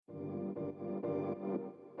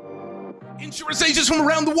Insurance agents from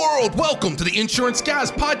around the world, welcome to the Insurance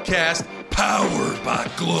Guys podcast, powered by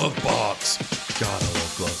Glovebox. God, I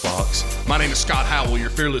love Glovebox. My name is Scott Howell, your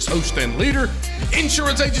fearless host and leader,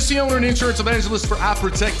 insurance agency owner and insurance evangelist for I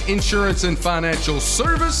Protect Insurance and Financial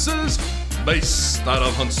Services, based out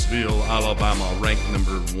of Huntsville, Alabama, ranked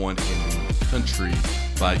number 1 in the country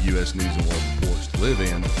by U.S. News and World Reports to live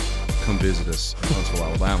in. Come visit us in Huntsville,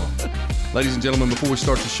 Alabama. Ladies and gentlemen, before we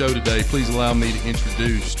start the show today, please allow me to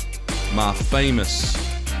introduce my famous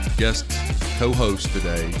guest co-host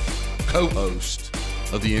today, co-host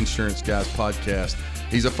of the Insurance Guys podcast.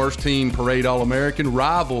 He's a first-team Parade All-American,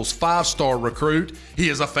 Rivals 5-star recruit. He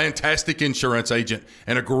is a fantastic insurance agent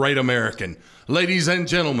and a great American. Ladies and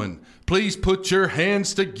gentlemen, please put your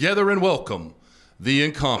hands together and welcome the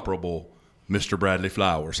incomparable Mr. Bradley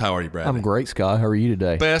Flowers. How are you, Bradley? I'm great, Scott. How are you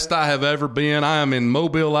today? Best I have ever been. I am in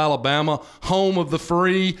Mobile, Alabama, home of the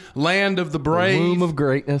free, land of the brave. The womb of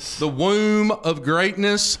greatness. The womb of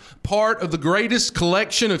greatness, part of the greatest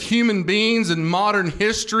collection of human beings in modern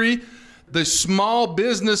history. The small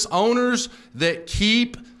business owners that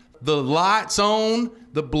keep the lights on,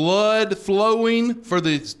 the blood flowing for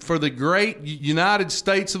the great United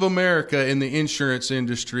States of America in the insurance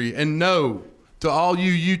industry. And no, to all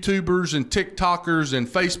you YouTubers and TikTokers and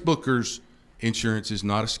Facebookers, insurance is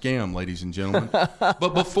not a scam, ladies and gentlemen.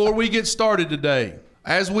 But before we get started today,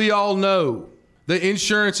 as we all know, the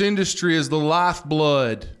insurance industry is the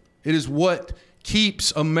lifeblood. It is what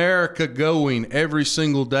keeps America going every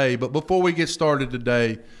single day. But before we get started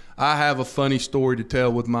today, I have a funny story to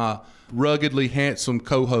tell with my ruggedly handsome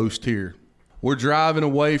co-host here. We're driving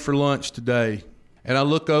away for lunch today, and I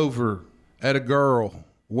look over at a girl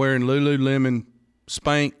wearing Lululemon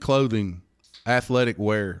Spank clothing, athletic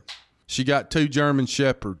wear. She got 2 German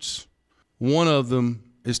Shepherds. One of them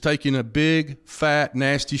is taking a big, fat,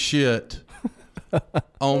 nasty shit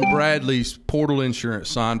on Bradley's portal insurance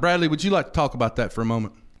sign. Bradley, would you like to talk about that for a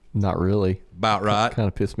moment? Not really. About right. Kind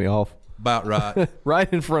of pissed me off. About right.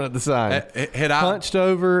 Right in front of the sign. Had I hunched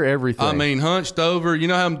over, everything. I mean, hunched over. You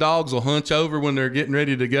know how them dogs will hunch over when they're getting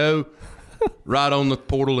ready to go? Right on the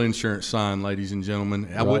portal insurance sign, ladies and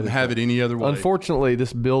gentlemen. I wouldn't have it any other way. Unfortunately,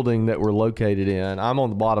 this building that we're located in, I'm on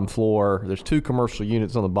the bottom floor. There's 2 commercial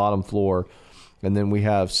units on the bottom floor, and then we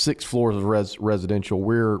have 6 floors of residential.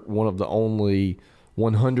 We're one of the only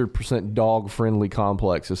 100% dog-friendly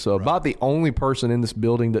complexes. So about the only person in this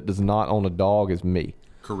building that does not own a dog is me.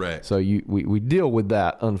 Correct. So we deal with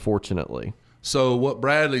that, unfortunately. So what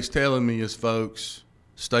Bradley's telling me is, folks,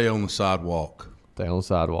 stay on the sidewalk. Stay on the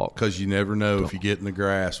sidewalk. Because you never know if you get in the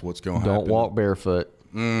grass what's going to happen. Don't walk barefoot.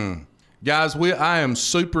 Guys, I am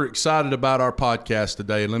super excited about our podcast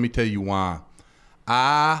today, and let me tell you why.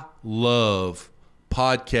 I love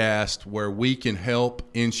podcasts where we can help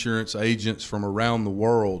insurance agents from around the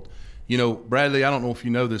world. You know, Bradley, I don't know if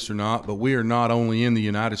you know this or not, but we are not only in the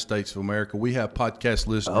United States of America. We have podcast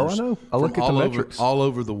listeners. Oh, I know. I look at the metrics. All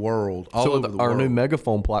over the world. Our new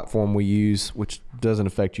Megaphone platform we use, which doesn't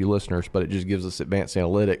affect you listeners, but it just gives us advanced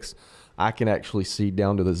analytics. I can actually see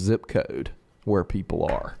down to the zip code where people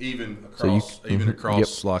are. Even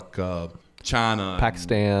across like China.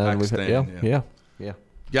 Pakistan. Yeah.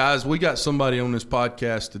 Guys, we got somebody on this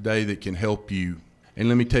podcast today that can help you. And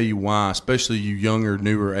let me tell you why, especially you younger,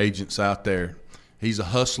 newer agents out there. He's a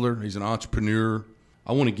hustler. He's an entrepreneur.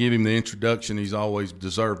 I want to give him the introduction he's always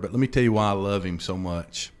deserved, but let me tell you why I love him so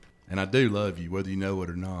much. And I do love you, whether you know it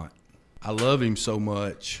or not. I love him so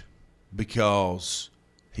much because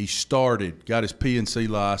he got his P&C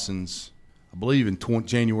license, I believe, in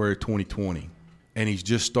January 2020. And he's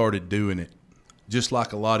just started doing it, just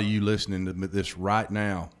like a lot of you listening to this right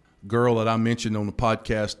now. Girl that I mentioned on the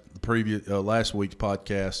podcast, last week's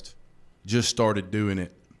podcast, just started doing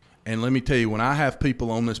it. And let me tell you, when I have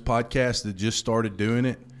people on this podcast that just started doing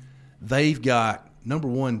it, they've got, number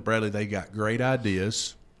one, Bradley, they got great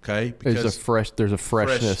ideas. Okay, because there's a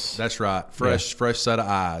freshness. That's right, fresh set of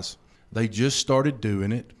eyes. They just started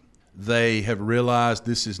doing it. They have realized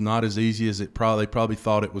this is not as easy as they probably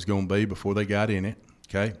thought it was going to be before they got in it.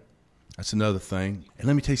 Okay. That's another thing. And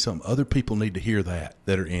let me tell you something. Other people need to hear that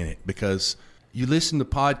are in it, because you listen to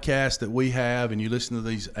podcasts that we have and you listen to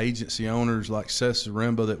these agency owners like Seth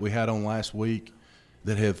Zaremba that we had on last week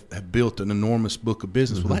that have built an enormous book of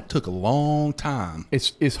business. Mm-hmm. Well, that took a long time.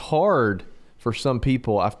 It's hard for some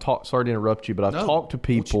people. Sorry to interrupt you, but I've talked to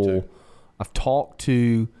people. I've talked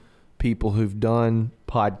to people who've done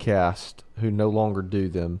podcasts who no longer do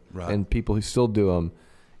them, right, and people who still do them.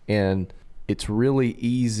 And it's really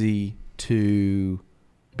easy to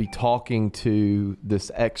be talking to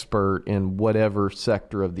this expert in whatever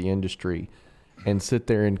sector of the industry and sit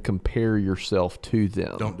there and compare yourself to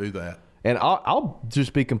them. Don't do that. And I'll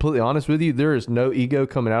just be completely honest with you. There is no ego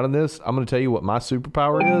coming out of this. I'm going to tell you what my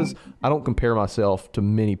superpower is. I don't compare myself to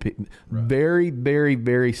many people. Right. Very, very,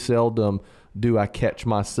 very seldom do I catch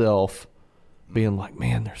myself being like,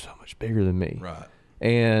 man, they're so much bigger than me. Right.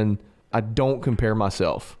 And I don't compare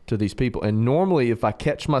myself to these people. And normally if I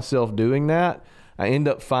catch myself doing that, I end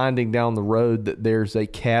up finding down the road that there's a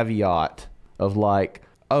caveat of like,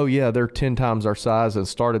 oh yeah, they're 10 times our size and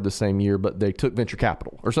started the same year, but they took venture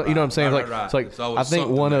capital or something. Right, you know what I'm saying? Right. It's like I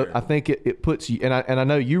think I think it puts you, and I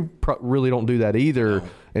know you really don't do that either. No.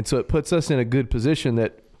 And so it puts us in a good position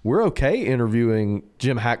that we're okay interviewing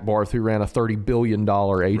Jim Hackbarth, who ran a $30 billion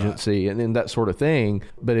agency, right, and that sort of thing.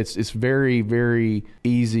 But it's very, very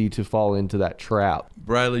easy to fall into that trap.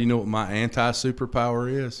 Bradley, you know what my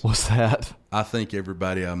anti-superpower is? What's that? I think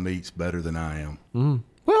everybody I meet's better than I am. Mm.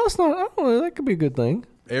 Well, it's not. I don't know. That could be a good thing.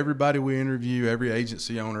 Everybody we interview, every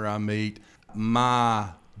agency owner I meet, my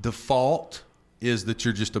default is that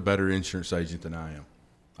you're just a better insurance agent than I am.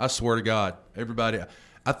 I swear to God, everybody.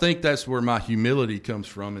 I think that's where my humility comes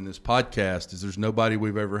from in this podcast, is there's nobody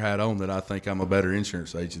we've ever had on that I think I'm a better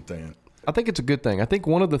insurance agent than. I think it's a good thing. I think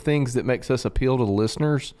one of the things that makes us appeal to the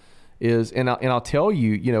listeners is, and I'll tell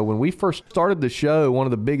you, you know, when we first started the show, one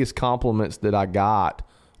of the biggest compliments that I got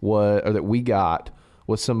that we got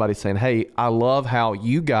was somebody saying, hey, I love how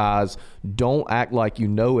you guys don't act like you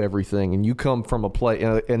know everything and you come from a place,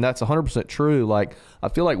 and that's 100% true. Like, I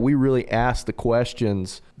feel like we really ask the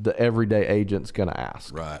questions the everyday agent's going to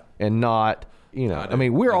ask. Right. And not, you know, I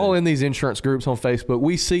mean, we're all in these insurance groups on Facebook.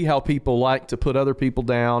 We see how people like to put other people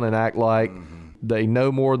down and act like they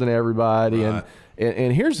know more than everybody. Right.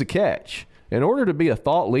 And here's the catch. In order to be a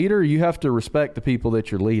thought leader, you have to respect the people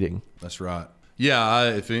that you're leading. That's right. Yeah,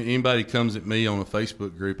 if anybody comes at me on a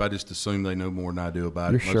Facebook group, I just assume they know more than I do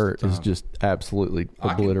about it. Your shirt is just absolutely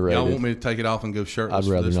obliterated. Y'all want me to take it off and go shirtless?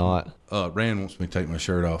 I'd rather not. Rand wants me to take my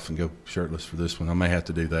shirt off and go shirtless for this one. I may have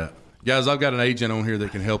to do that. Guys, I've got an agent on here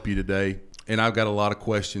that can help you today, and I've got a lot of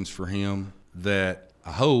questions for him that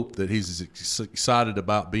I hope that he's as excited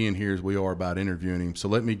about being here as we are about interviewing him. So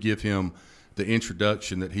let me give him the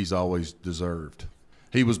introduction that he's always deserved.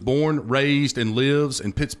 He was born, raised, and lives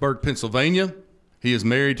in Pittsburgh, Pennsylvania. He is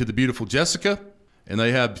married to the beautiful Jessica, and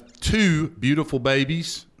they have 2 beautiful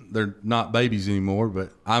babies. They're not babies anymore,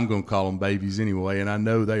 but I'm going to call them babies anyway, and I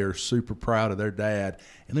know they are super proud of their dad.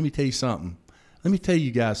 And let me tell you something. Let me tell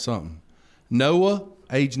you guys something. Noah,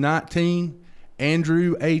 age 19,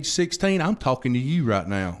 Andrew, age 16, I'm talking to you right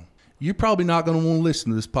now. You're probably not going to want to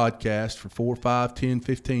listen to this podcast for 4, 5, 10,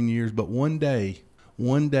 15 years, but one day,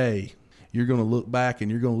 you're going to look back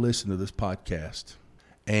and you're going to listen to this podcast.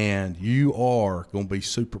 And you are going to be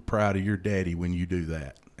super proud of your daddy when you do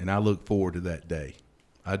that. And I look forward to that day.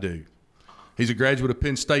 I do. He's a graduate of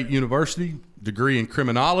Penn State University, degree in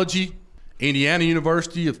criminology, Indiana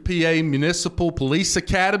University of PA Municipal Police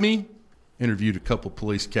Academy. Interviewed a couple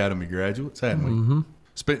police academy graduates, hadn't we? Mm-hmm.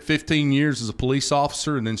 Spent 15 years as a police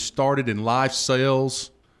officer and then started in life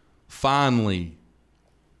sales, finally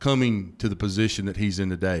coming to the position that he's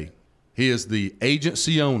in today. He is the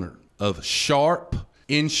agency owner of Sharp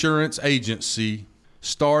Insurance Agency,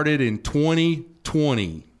 started in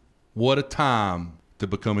 2020. What a time to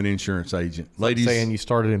become an insurance agent. Ladies, saying you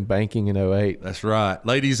started in banking in 2008. That's right.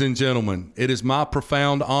 Ladies and gentlemen, it is my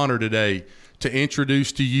profound honor today to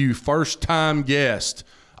introduce to you first-time guest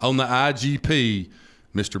on the IGP,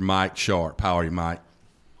 Mr. Mike Sharp. How are you, Mike?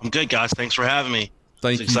 I'm good, guys. Thanks for having me.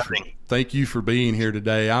 Thank you for being here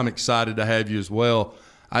today. I'm excited to have you as well.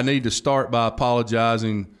 I need to start by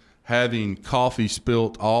apologizing having coffee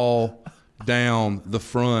spilt all down the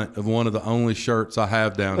front of one of the only shirts I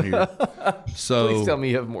have down here. So please tell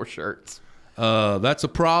me you have more shirts. That's a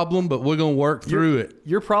problem, but we're going to work through it.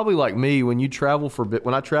 You're probably like me when I travel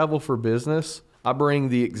for business. I bring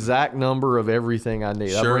the exact number of everything I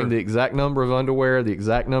need. Sure. I bring the exact number of underwear, the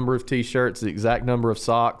exact number of T-shirts, the exact number of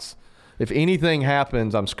socks. If anything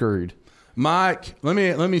happens, I'm screwed. Mike, let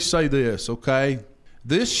me say this, okay?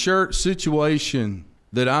 This shirt situation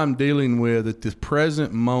that I'm dealing with at the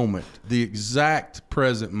present moment, the exact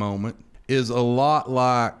present moment, is a lot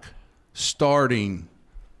like starting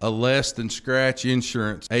a less than scratch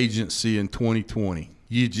insurance agency in 2020.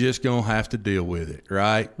 You just gonna have to deal with it,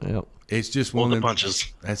 right? Yep. It's just one of the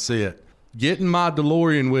punches. That's it. Getting my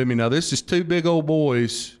DeLorean with me. Now, this is 2 big old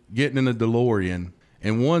boys getting in a DeLorean,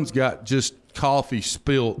 and one's got just coffee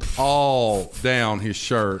spilt all down his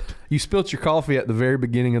shirt. You spilt your coffee at the very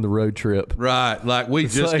beginning of the road trip. Right. Like we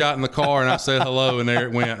just got in the car and I said hello and there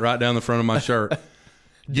it went right down the front of my shirt.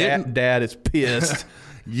 Dad is pissed.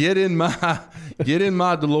 Get in my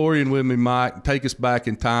DeLorean with me, Mike. Take us back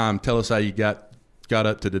in time. Tell us how you got got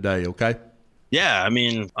up to today, okay? Yeah, I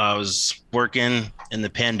mean, I was working in the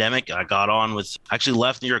pandemic. I got on with, actually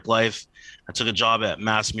left New York Life. I took a job at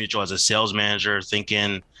Mass Mutual as a sales manager,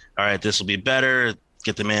 thinking, all right, this will be better,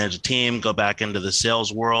 get to manage a team, go back into the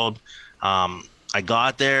sales world. I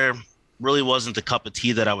got there, really wasn't the cup of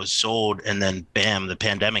tea that I was sold. And then bam, the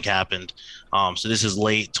pandemic happened. So this is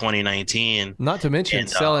late 2019. Not to mention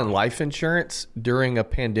selling life insurance during a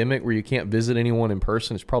pandemic where you can't visit anyone in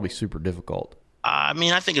person is probably super difficult. I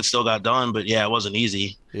mean, I think it still got done, but yeah, it wasn't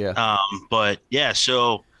easy. Yeah. But yeah,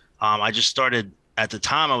 so I just started, at the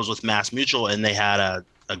time I was with Mass Mutual, and they had a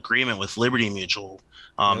agreement with Liberty Mutual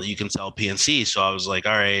that you can sell PNC. So I was like,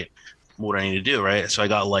 all right, what do I need to do? Right. So I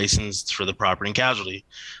got licensed for the property and casualty,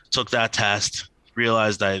 took that test,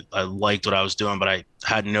 realized I liked what I was doing, but I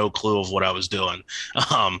had no clue of what I was doing.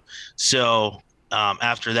 So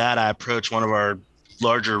after that, I approached one of our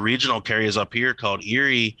larger regional carriers up here called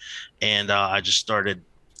Erie. And I just started,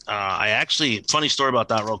 funny story about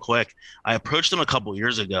that real quick. I approached them a couple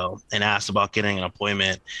years ago and asked about getting an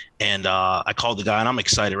appointment. And I called the guy, and I'm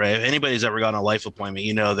excited, right? If anybody's ever gotten a life appointment,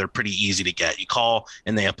 they're pretty easy to get. You call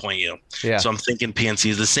and they appoint you. Yeah. So I'm thinking PNC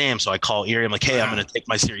is the same. So I call Erie. I'm like, hey, I'm going to take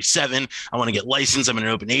my Series 7. I want to get licensed. I'm going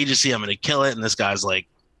to open agency. I'm going to kill it. And this guy's like,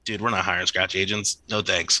 dude, we're not hiring scratch agents. No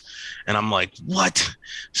thanks. And I'm like, what?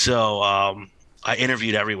 So I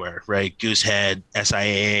interviewed everywhere, right? Goosehead,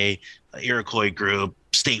 SIA, Iroquois Group,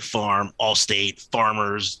 State Farm, Allstate,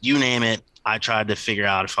 Farmers, you name it. I tried to figure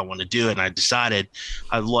out if I want to do it, and I decided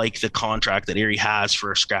I like the contract that Erie has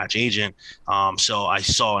for a scratch agent. So I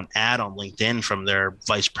saw an ad on LinkedIn from their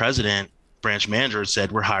vice president, branch manager,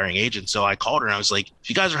 said, we're hiring agents. So I called her and I was like, if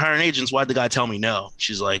you guys are hiring agents, why'd the guy tell me no?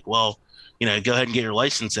 She's like, well, go ahead and get your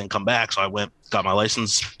license and come back. So I went, got my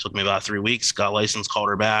license, took me about 3 weeks, got licensed, called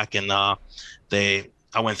her back, and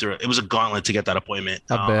I went through it. It was a gauntlet to get that appointment.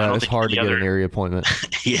 I bet it's hard to get an area appointment.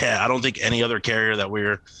 Yeah, I don't think any other carrier that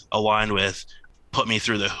we're aligned with put me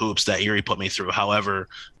through the hoops that Erie put me through. However,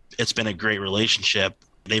 it's been a great relationship.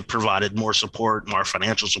 They've provided more support, more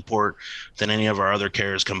financial support than any of our other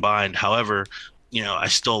carriers combined. However, I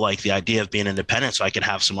still like the idea of being independent so I could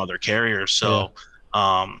have some other carriers. So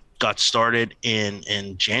got started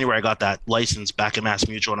in January. I got that license back at Mass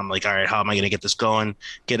Mutual, and I'm like, all right, how am I going to get this going,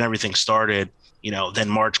 getting everything started? Then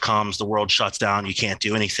March comes, the world shuts down, you can't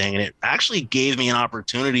do anything. And it actually gave me an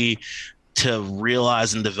opportunity to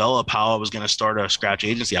realize and develop how I was going to start a scratch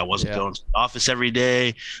agency. I wasn't going to the office every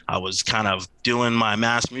day. I was kind of doing my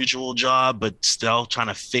Mass Mutual job, but still trying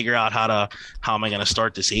to figure out how am I going to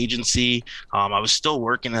start this agency. I was still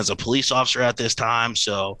working as a police officer at this time.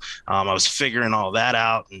 So I was figuring all that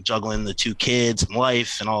out and juggling the 2 kids and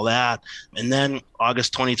life and all that. And then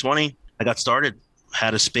August 2020, I got started.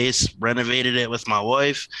 Had a space, renovated it with my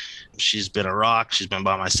wife. She's been a rock. She's been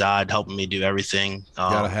by my side, helping me do everything.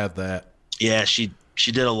 Gotta have that. Yeah, she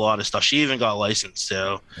did a lot of stuff. She even got licensed,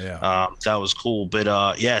 so that was cool.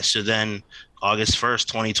 But so then August 1st,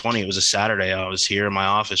 2020, it was a Saturday. I was here in my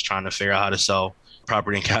office trying to figure out how to sell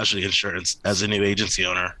property and casualty insurance as a new agency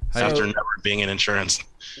owner after never being in insurance.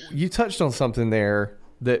 You touched on something there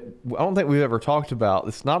that I don't think we've ever talked about.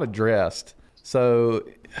 It's not addressed. So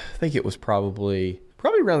I think it was probably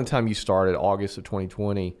around the time you started, August of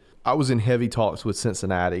 2020. I was in heavy talks with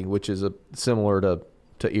Cincinnati, which is similar to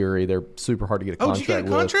Erie. They're super hard to get a contract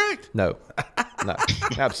with. Oh, did you get a contract? No,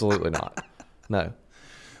 absolutely not. No.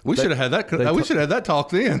 We should have had that. We should have had that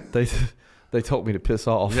talk then. They told me to piss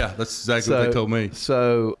off. Yeah, that's exactly what they told me.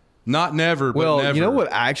 So not never, but well, never. You know what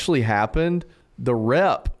actually happened? The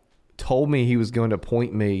rep told me he was going to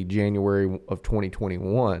appoint me January of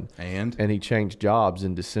 2021. And he changed jobs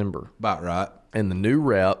in December. About right. And the new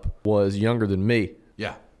rep was younger than me.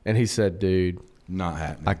 Yeah. And he said, dude, not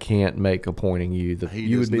happening. I can't make appointing you.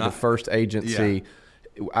 You would be the first agency.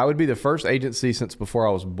 Yeah. I would be the first agency since before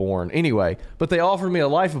I was born. Anyway, but they offered me a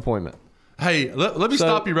life appointment. Hey, let me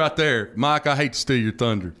stop you right there. Mike, I hate to steal your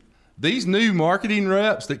thunder. These new marketing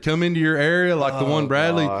reps that come into your area, like the one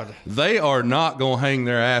Bradley, they are not going to hang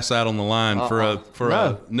their ass out on the line for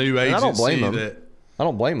a new agency. And I don't blame them. I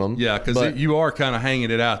don't blame them. Yeah, because you are kind of hanging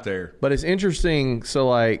it out there. But it's interesting. So,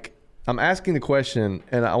 like, I'm asking the question,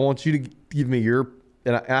 and I want you to give me your.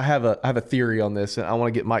 And I have a theory on this, and I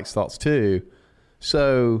want to get Mike's thoughts too.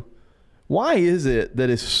 So, why is it that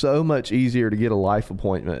it's so much easier to get a life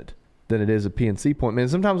appointment than it is a PNC appointment,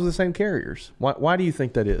 and sometimes with the same carriers? Why do you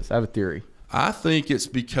think that is? I have a theory. I think it's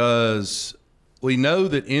because we know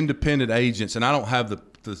that independent agents, and I don't have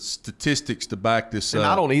the statistics to back this up.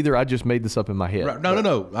 I don't either. I just made this up in my head. Right.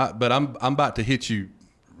 No. But I'm about to hit you.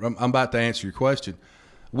 I'm about to answer your question.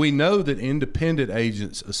 we know that independent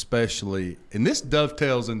agents especially, and this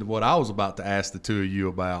dovetails into what I was about to ask the two of you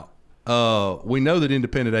about. We know that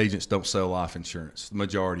independent agents don't sell life insurance, the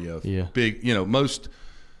majority of big, most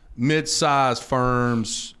mid-sized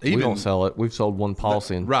firms. We don't sell it. We've sold one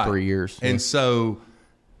policy in 3 years. And so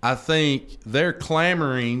I think they're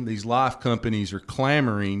clamoring, these life companies are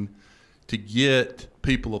clamoring to get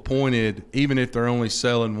people appointed, even if they're only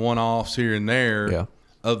selling one-offs here and there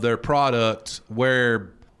of their products,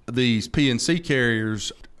 where these P&C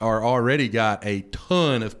carriers are already got a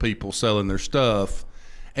ton of people selling their stuff.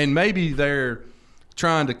 And maybe they're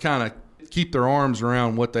trying to kind of keep their arms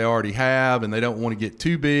around what they already have, and they don't want to get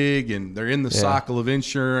too big, and they're in the cycle of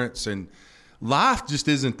insurance. And life just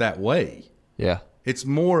isn't that way. Yeah. It's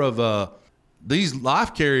more of these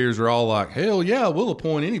life carriers are all like, hell yeah, we'll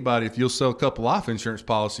appoint anybody if you'll sell a couple life insurance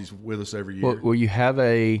policies with us every year. Well, you have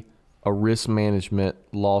a risk management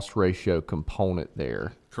loss ratio component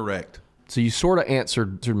there. Correct. So you sort of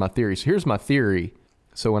answered my theory. So here's my theory.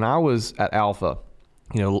 So when I was at Alpha,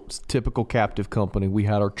 typical captive company, we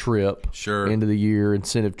had our trip, end of the year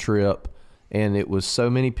incentive trip, and it was so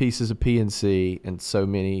many pieces of P&C and so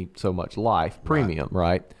much life premium,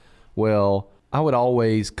 right? Well, I would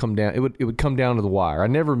always come down. It would come down to the wire. I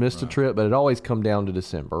never missed a trip, but it always come down to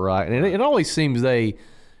December, right? And it always seems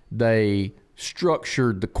they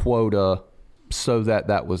structured the quota so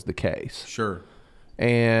that was the case. Sure.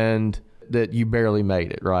 And that you barely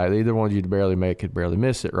made it, right? They either wanted you to barely make it, could barely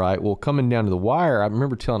miss it, right? Well, coming down to the wire, I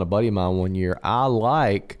remember telling a buddy of mine one year, I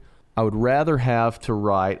would rather have to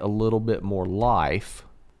write a little bit more life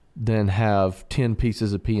than have 10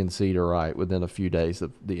 pieces of P&C to write within a few days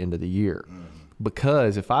of the end of the year.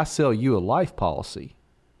 Because if I sell you a life policy,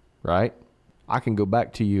 right, I can go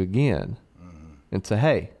back to you again and say,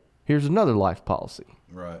 hey, here's another life policy.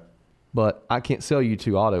 Right. But I can't sell you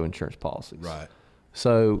 2 auto insurance policies. Right.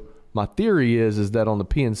 So my theory is that on the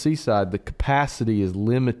P&C side, the capacity is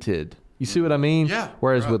limited. You see what I mean? Yeah.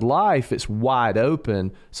 Whereas with life, it's wide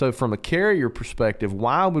open. So from a carrier perspective,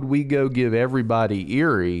 why would we go give everybody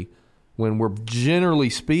Erie when we're generally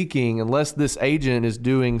speaking, unless this agent is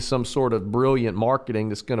doing some sort of brilliant marketing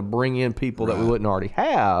that's going to bring in people that we wouldn't already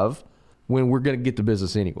have, when we're going to get the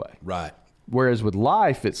business anyway. Right. Whereas with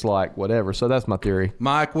life, it's like whatever. So that's my theory.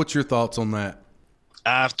 Mike, what's your thoughts on that?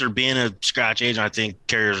 After being a scratch agent, I think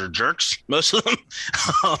carriers are jerks, most of them.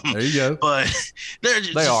 There you go. But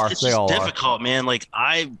they all difficult, are. Man. Like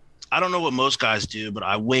I don't know what most guys do, but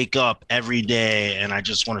I wake up every day and I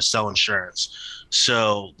just want to sell insurance.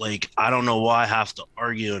 So like, I don't know why I have to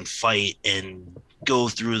argue and fight and go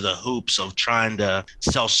through the hoops of trying to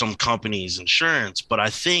sell some company's insurance. But I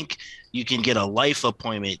think you can get a life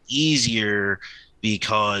appointment easier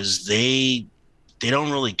because they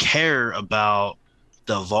don't really care about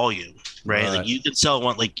the volume, right? Like you can sell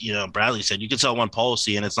one, like, Bradley said, you can sell one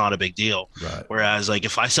policy and it's not a big deal. Right. Whereas like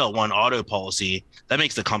if I sell one auto policy, that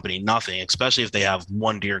makes the company nothing, especially if they have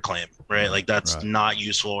one deer claim, right? Like that's not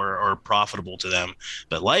useful or profitable to them.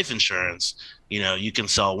 But life insurance, you can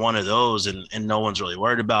sell one of those and no one's really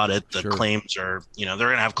worried about it. The claims are, they're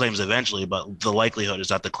going to have claims eventually, but the likelihood is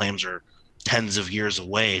that the claims are tens of years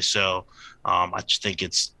away. So I just think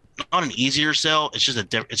it's not an easier sell. It's just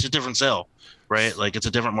it's a different sell. Right? Like it's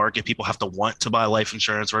a different market. People have to want to buy life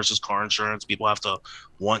insurance versus car insurance. People have to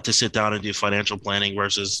want to sit down and do financial planning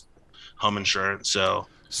versus home insurance. So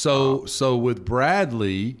with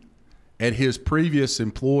Bradley at his previous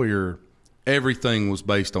employer, everything was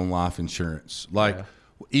based on life insurance. Like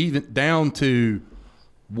even down to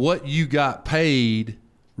what you got paid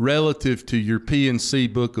relative to your P&C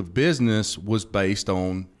book of business was based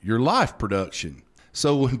on your life production.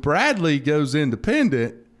 So when Bradley goes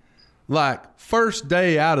independent, like first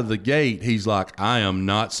day out of the gate, he's like, I am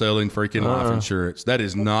not selling freaking life insurance. That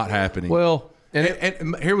is not happening. Well,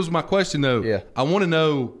 and here was my question though. Yeah. I want to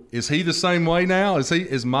know, is he the same way now?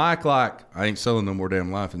 Is Mike like, I ain't selling no more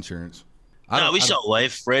damn life insurance? No, we sell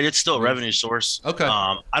life, right? It's still a revenue source. Okay.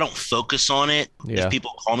 I don't focus on it. Yeah. If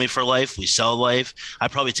people call me for life, we sell life. I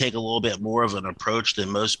probably take a little bit more of an approach than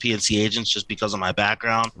most P&C agents just because of my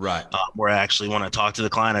background. Right. Where I actually want to talk to the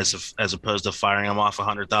client as opposed to firing them off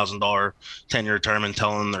 $100,000 10-year term and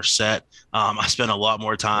telling them they're set. I spend a lot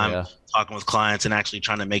more time talking with clients and actually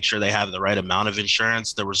trying to make sure they have the right amount of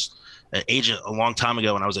insurance. There was an agent a long time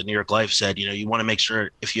ago when I was at New York Life said, you want to make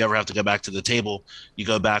sure if you ever have to go back to the table, you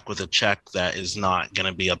go back with a check that is not going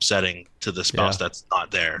to be upsetting to the spouse that's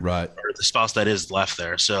not there, right, or the spouse that is left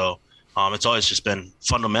there. So it's always just been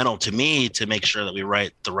fundamental to me to make sure that we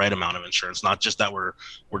write the right amount of insurance, not just that we're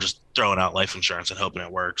just throwing out life insurance and hoping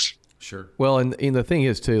it works. Sure. Well, and the thing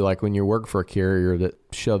is too, like when you work for a carrier that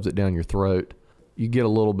shoves it down your throat, you get a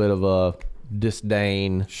little bit of a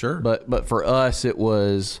disdain. Sure. But for us, it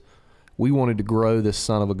was, we wanted to grow this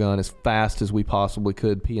son of a gun as fast as we possibly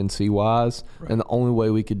could PNC wise. Right. And the only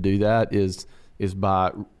way we could do that is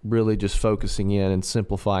by really just focusing in and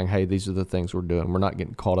simplifying, hey, these are the things we're doing. We're not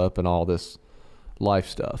getting caught up in all this life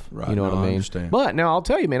stuff. Right. You know what I mean? I understand. But now I'll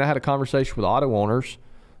tell you, man, I had a conversation with auto owners.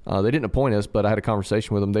 They didn't appoint us, but I had a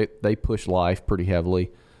conversation with them. They push life pretty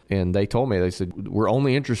heavily. And they told me, they said, we're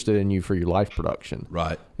only interested in you for your life production.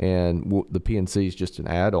 Right. And the PNC is just an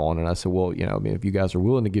add-on. And I said, well, you know, I mean, if you guys are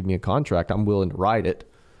willing to give me a contract, I'm willing to write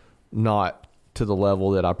it. Not to the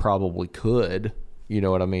level that I probably could. You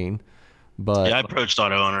know what I mean? But yeah, I approached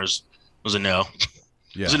auto owners. It was a no.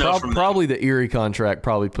 Yeah. It was a no from probably the Erie contract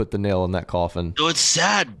probably put the nail in that coffin. So it's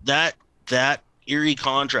sad that Erie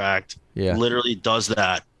contract literally does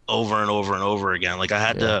that over and over and over again. Like I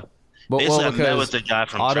had to basically I met with the guy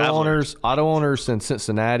from auto owners in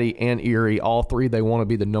Cincinnati and Erie, all three, they want to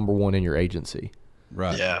be the number one in your agency.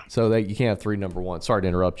 Right. Yeah. So you can't have three number one. Sorry to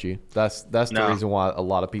interrupt you. That's the reason why a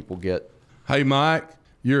lot of people get. Hey, Mike,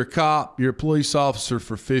 you're a cop. You're a police officer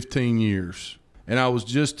for 15 years. And I was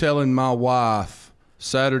just telling my wife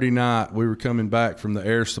Saturday night we were coming back from the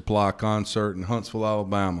Air Supply concert in Huntsville,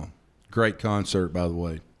 Alabama. Great concert, by the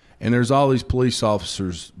way. And there's all these police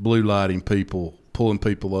officers blue lighting people, pulling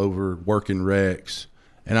people over, working wrecks.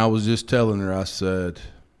 And I was just telling her, I said,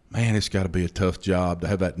 man, it's got to be a tough job to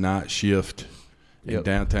have that night shift in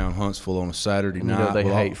downtown Huntsville on a Saturday night. You know, they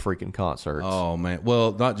hate freaking concerts. Oh, man.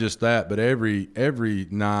 Well, not just that, but every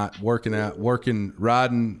night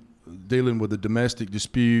riding, dealing with the domestic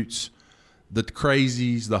disputes, the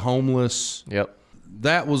crazies, the homeless. Yep.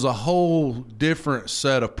 That was a whole different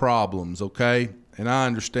set of problems, okay? And I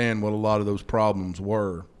understand what a lot of those problems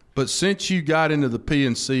were. But since you got into the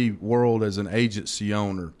PNC world as an agency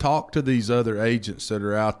owner, talk to these other agents that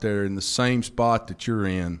are out there in the same spot that you're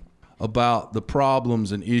in about the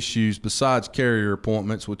problems and issues besides carrier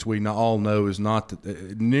appointments, which we all know is not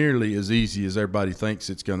nearly as easy as everybody thinks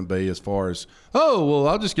it's going to be as far as, oh, well,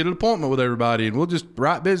 I'll just get an appointment with everybody and we'll just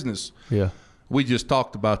write business. Yeah. We just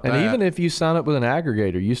talked about that. And even if you sign up with an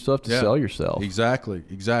aggregator, you still have to sell yourself. Exactly.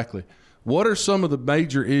 What are some of the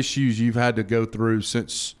major issues you've had to go through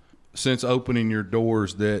since opening your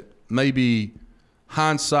doors that maybe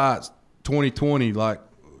hindsight 2020, like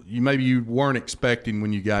maybe you weren't expecting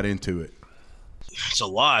when you got into it? It's a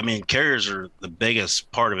lot. I mean, carriers are the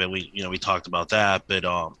biggest part of it. We talked about that, but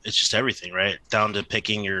it's just everything, right? Down to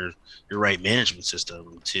picking your right management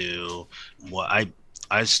system to what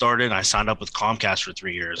I signed up with Comcast for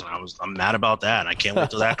 3 years, and I'm mad about that. And I can't wait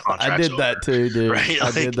till that contract's I did that too, dude. Right?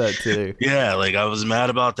 I did that too. Yeah, like I was mad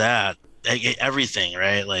about that. Everything,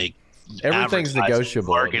 right? Like everything's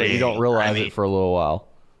negotiable, but you don't realize it for a little while.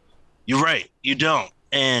 You're right. You don't.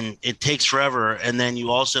 And it takes forever. And then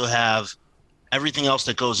you also have everything else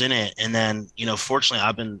that goes in it. And then, fortunately,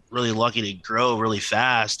 I've been really lucky to grow really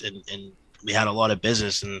fast and we had a lot of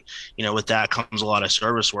business, and with that comes a lot of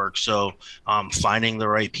service work. So finding the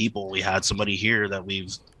right people, we had somebody here that we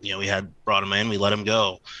had brought him in, we let him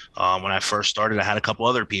go. When I first started, I had a couple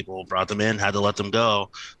other people, brought them in, had to let them go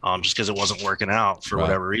just because it wasn't working out for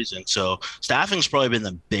whatever reason. So staffing's probably been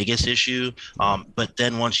the biggest issue. But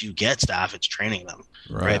then once you get staff, it's training them,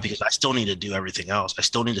 right? Because I still need to do everything else. I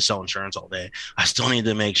still need to sell insurance all day. I still need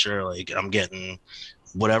to make sure like I'm getting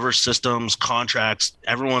whatever systems, contracts,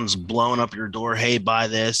 everyone's blowing up your door. Hey, buy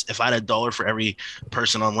this. If I had $1 for every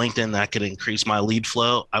person on LinkedIn that could increase my lead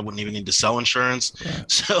flow, I wouldn't even need to sell insurance. Yeah.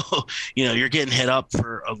 So, you're getting hit up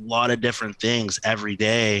for a lot of different things every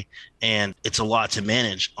day, and it's a lot to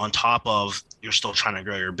manage on top of you're still trying to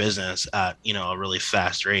grow your business at, a really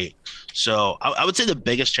fast rate. So I would say the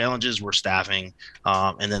biggest challenges were staffing.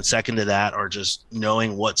 And then second to that are just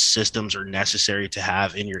knowing what systems are necessary to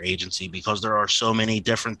have in your agency, because there are so many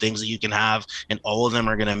different things that you can have and all of them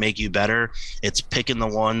are going to make you better. It's picking the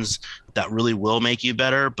ones that really will make you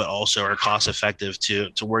better, but also are cost effective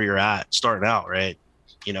to where you're at starting out, right?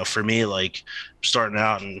 For me, like starting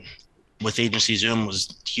out and with Agency Zoom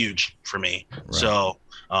was huge for me. Right. So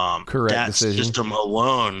correct that decision. System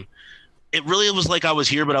alone, it really was like I was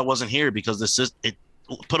here, but I wasn't here because it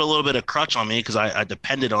put a little bit of crutch on me because I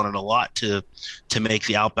depended on it a lot to make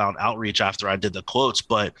the outbound outreach after I did the quotes.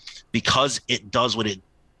 But because it does what it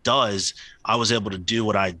does, I was able to do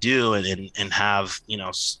what I do and have,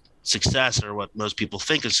 success, or what most people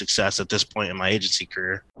think is success at this point in my agency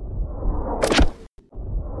career.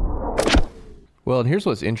 Well, and here's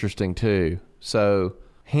what's interesting too. So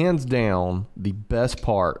hands down, the best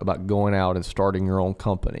part about going out and starting your own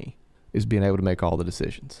company is being able to make all the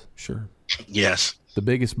decisions. Sure. Yes. The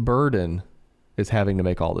biggest burden is having to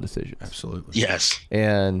make all the decisions. Absolutely. Yes.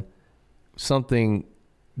 And something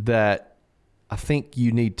that I think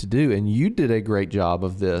you need to do, and you did a great job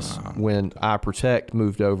of this when iProtect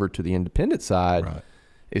moved over to the independent side,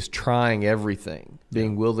 is trying everything,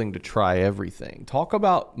 being willing to try everything. Talk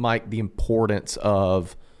about, Mike, the importance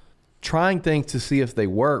of trying things to see if they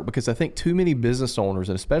work, because I think too many business owners,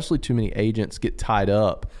 and especially too many agents, get tied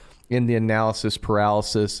up in the analysis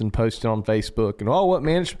paralysis and posting on Facebook and, what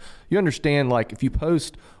management, you understand, like if you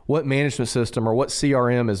post what management system or what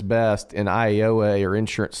CRM is best in IAOA or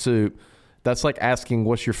Insurance Soup, that's like asking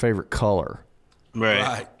what's your favorite color.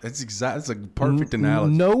 Right. That's a perfect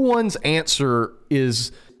analogy. No one's answer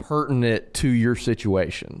is pertinent to your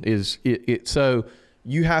situation. So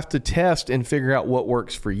you have to test and figure out what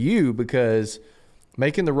works for you, because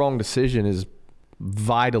making the wrong decision is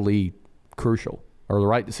vitally crucial, or the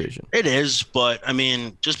right decision. It is, but I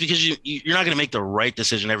mean, just because you're not going to make the right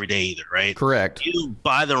decision every day either, right? Correct. You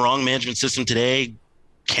buy the wrong management system today,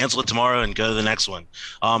 cancel it tomorrow and go to the next one.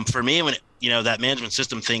 For me, when that management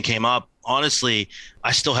system thing came up, honestly,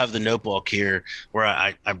 I still have the notebook here where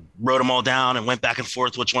I wrote them all down and went back and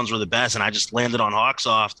forth which ones were the best, and I just landed on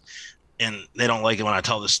Hawksoft. And they don't like it when I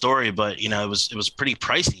tell the story, but it was pretty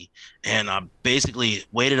pricey, and I basically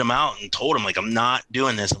waited them out and told them, like, I'm not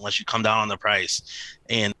doing this unless you come down on the price.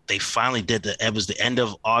 And they finally did. It was the end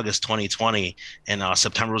of August 2020, and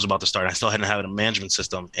September was about to start. I still hadn't had a management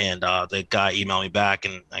system, and the guy emailed me back,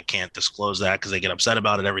 and I can't disclose that because they get upset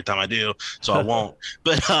about it every time I do, so I won't.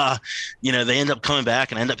 But they end up coming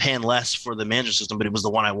back, and I end up paying less for the management system, but it was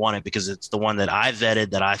the one I wanted because it's the one that I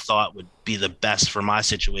vetted that I thought would be the best for my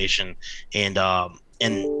situation. And I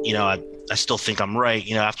still think I'm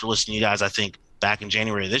right. After listening to you guys, I think back in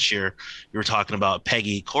January of this year, you were talking about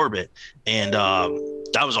Peggy Corbett, and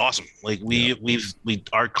that was awesome. Like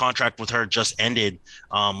our contract with her just ended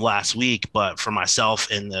last week, but for myself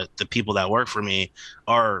and the people that work for me,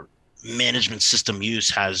 our management system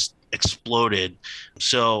use has exploded.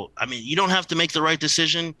 So, I mean, you don't have to make the right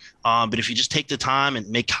decision, but if you just take the time and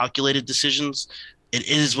make calculated decisions, it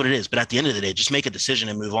is what it is. But at the end of the day, just make a decision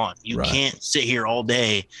and move on. You can't sit here all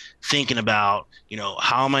day thinking about,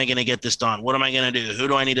 how am I going to get this done? What am I going to do? Who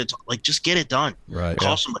do I need to talk? Like, just get it done. Right.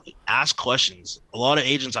 Call somebody, ask questions. A lot of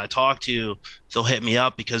agents I talk to, they'll hit me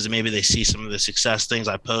up because maybe they see some of the success things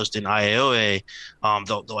I post in IAOA.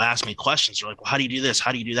 They'll ask me questions. They're like, well, how do you do this?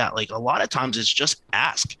 How do you do that? Like, a lot of times it's just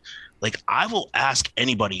ask. Like, I will ask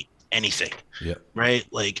anybody anything. Yeah. Right.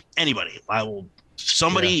 Like, anybody.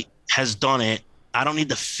 Somebody has done it. I don't need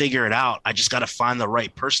to figure it out. I just got to find the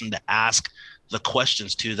right person to ask the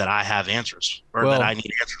questions to that I have answers that I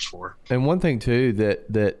need answers for. And one thing too,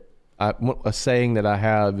 a saying that I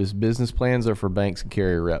have is business plans are for banks and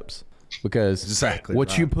carrier reps, because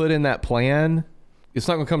what you put in that plan, it's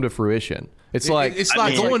not going to come to fruition. It's like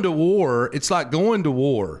going to war. It's like going to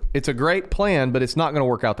war. It's a great plan, but it's not going to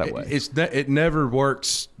work out that way. It never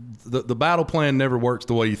works. The battle plan never works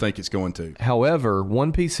the way you think it's going to. However,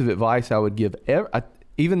 one piece of advice I would give,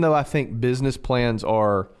 even though I think business plans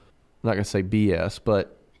are, I'm not going to say BS,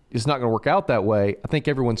 but it's not going to work out that way, I think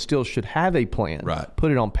everyone still should have a plan. Right.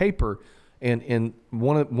 Put it on paper. And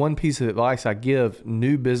one piece of advice I give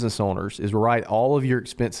new business owners is write all of your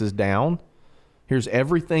expenses down. Here's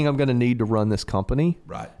everything I'm going to need to run this company.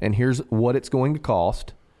 Right. And here's what it's going to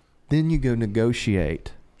cost. Then you go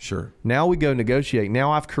negotiate. Sure. Now we go negotiate.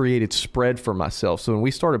 Now I've created spread for myself. So when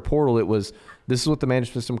we started Portal, it was, this is what the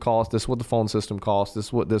management system costs, this is what the phone system costs, this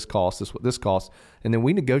is what this costs, this is what this costs. And then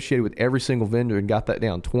we negotiated with every single vendor and got that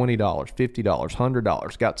down $20, $50,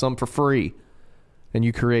 $100, got some for free. And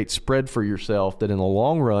you create spread for yourself that in the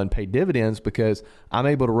long run pay dividends, because I'm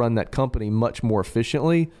able to run that company much more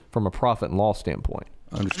efficiently from a profit and loss standpoint.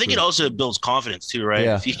 Understood. I think it also builds confidence too, right?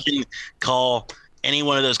 Yeah. If you can call any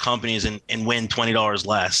one of those companies and win $20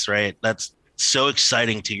 less, right? That's so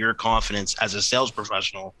exciting to your confidence as a sales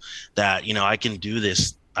professional that, I can do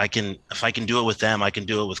this. If I can do it with them, I can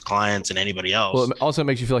do it with clients and anybody else. Well, it also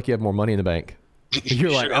makes you feel like you have more money in the bank.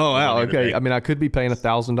 You're like, oh, wow, okay. I mean, I could be paying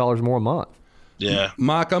 $1,000 more a month. Yeah.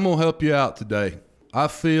 Mike, I'm going to help you out today. I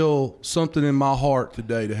feel something in my heart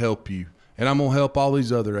today to help you, and I'm going to help all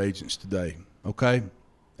these other agents today, okay?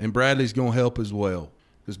 And Bradley's going to help as well,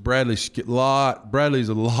 because Bradley's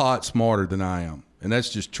a lot smarter than I am, and that's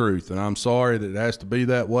just truth. And I'm sorry that it has to be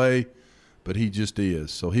that way, but he just is.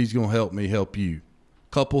 So he's going to help me help you.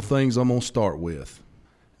 Couple things I'm going to start with.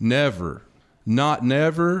 Never,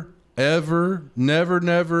 ever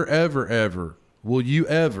will you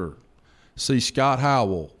ever see Scott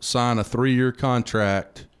Howell sign a 3-year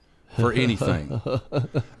contract for anything.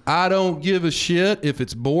 I don't give a shit if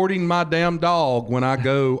it's boarding my damn dog when I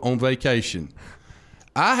go on vacation.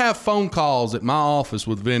 I have phone calls at my office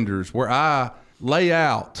with vendors where I lay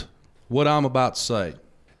out what I'm about to say.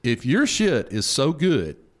 If your shit is so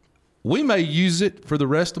good, we may use it for the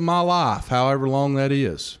rest of my life, however long that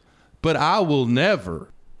is. But I will never,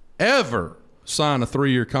 ever sign a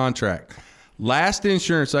 3-year contract. Last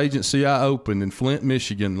insurance agency I opened in Flint,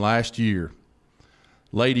 Michigan last year,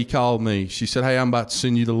 lady called me. She said, hey, I'm about to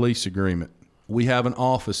send you the lease agreement. We have an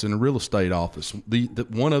office in a real estate office,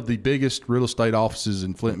 one of the biggest real estate offices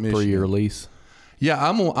in Flint, Michigan. 3-year lease. Yeah,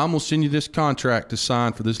 I'm gonna send you this contract to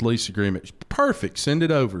sign for this lease agreement. Perfect. Send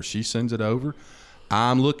it over. She sends it over.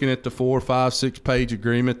 I'm looking at the 4, 5, 6 page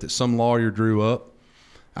agreement that some lawyer drew up.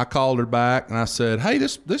 I called her back and I said, hey,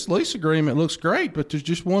 this lease agreement looks great, but there's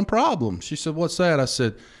just one problem. She said, what's that? I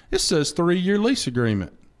said, it says 3-year lease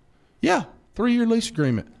agreement. Yeah, 3-year lease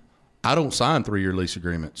agreement. I don't sign 3-year lease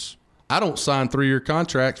agreements. I don't sign 3-year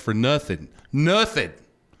contracts for nothing. Nothing.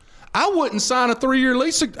 I wouldn't sign a 3-year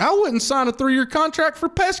lease. I wouldn't sign a 3-year contract for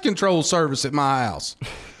pest control service at my house.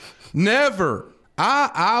 Never.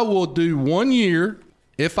 I will do 1 year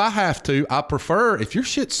if I have to. I prefer, if your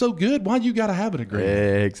shit's so good, why you got to have an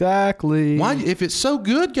agreement? Exactly. Why, if it's so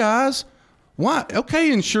good, guys, why?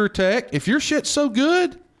 Okay, InsurTech, if your shit's so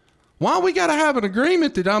good, why we got to have an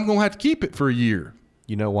agreement that I'm going to have to keep it for a year?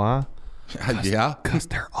 You know why? Yeah. Because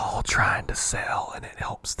they're all trying to sell and it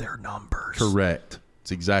helps their numbers. Correct.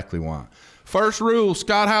 That's exactly why. First rule,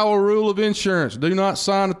 Scott Howell rule of insurance. Do not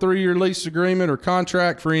sign a 3-year lease agreement or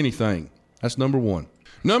contract for anything. That's number 1.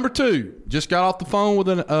 Number 2, just got off the phone with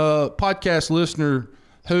a podcast listener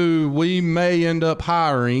who we may end up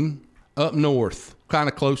hiring up north, kind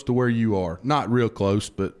of close to where you are. Not real close,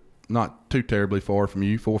 but not too terribly far from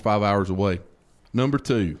you, 4 or 5 hours away. Number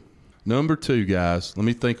 2, guys, let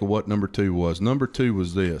me think of what number 2 was. Number 2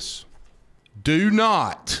 was this. Do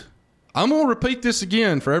not, I'm going to repeat this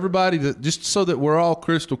again for everybody, just so that we're all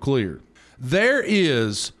crystal clear. There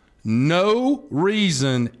is no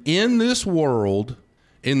reason in this world,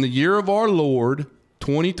 in the year of our Lord,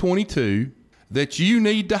 2022, that you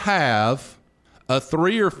need to have a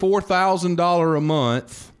 $3,000 or $4,000 a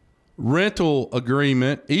month rental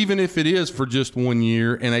agreement, even if it is for just 1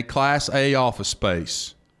 year, in a Class A office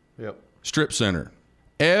space. Yep. Strip center.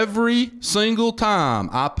 Every single time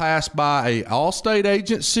I pass by a Allstate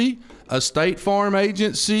agency, a State Farm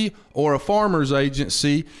agency, or a Farmers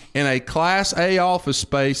agency in a Class A office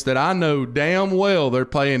space that I know damn well they're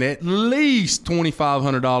paying at least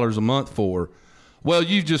 $2,500 a month for, well,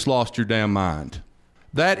 you've just lost your damn mind.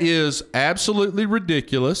 That is absolutely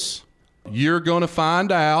ridiculous. You're going to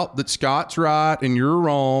find out that Scott's right and you're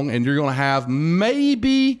wrong, and you're going to have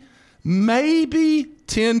maybe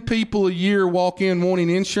 10 people a year walk in wanting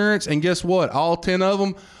insurance, and guess what? All 10 of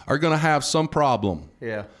them are going to have some problem.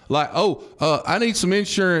 Yeah. Like, I need some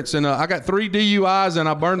insurance, and I got 3 DUIs, and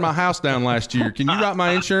I burned my house down last year. Can you write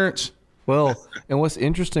my insurance? Well, and what's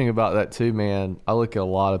interesting about that too, man, I look at a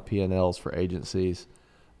lot of P&Ls for agencies.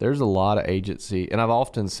 There's a lot of agency, and I've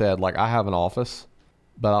often said, like, I have an office,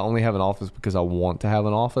 but I only have an office because I want to have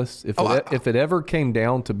an office. If it ever came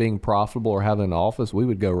down to being profitable or having an office, we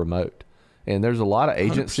would go remote. And there's a lot of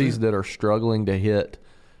agencies 100%. That are struggling to hit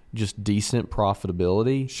just decent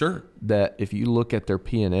profitability. Sure. That if you look at their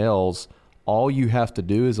P&Ls, all you have to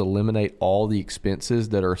do is eliminate all the expenses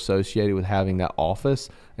that are associated with having that office,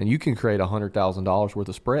 and you can create $100,000 worth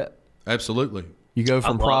of spread. Absolutely. You go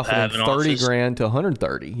from profiting 30 grand to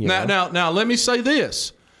 130. Now, let me say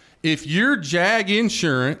this. If you're Jag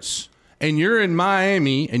Insurance and you're in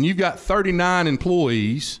Miami and you've got 39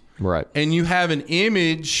 employees, right, and you have an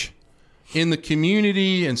image in the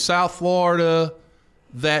community in South Florida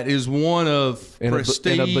that is one of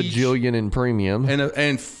prestige, and a bajillion in premium, and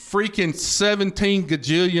freaking $17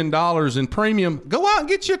 gajillion in premium, go out and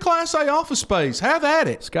get you a Class A office space. Have at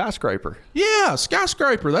it. Skyscraper. Yeah,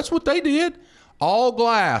 skyscraper. That's what they did. All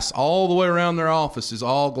glass, all the way around their office is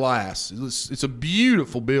all glass. It's a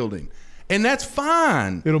beautiful building, and that's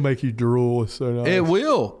fine. It'll make you drool. It's so nice. It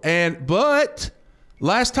will. But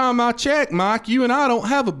last time I checked, Mike, you and I don't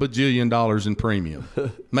have a bajillion dollars in premium.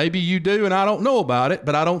 Maybe you do, and I don't know about it,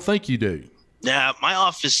 but I don't think you do. Yeah, my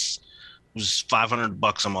office was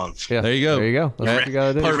 $500 a month. Yeah, there you go. There you go. That's what you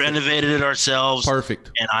gotta do. We renovated it ourselves. Perfect.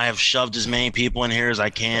 And I have shoved as many people in here as I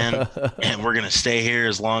can, and we're gonna stay here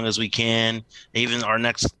as long as we can. Even our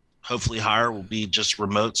next, hopefully, hire will be just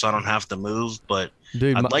remote, so I don't have to move. But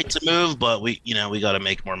dude, I'd like to move, but we got to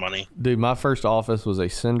make more money. Dude, my first office was a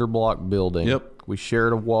cinder block building. Yep. We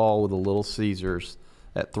shared a wall with a Little Caesars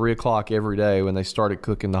at 3:00 every day when they started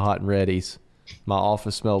cooking the hot and readies. My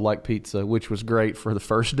office smelled like pizza, which was great for the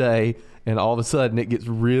first day. And all of a sudden it gets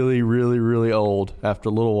really, really, really old after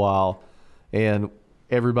a little while. And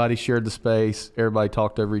everybody shared the space. Everybody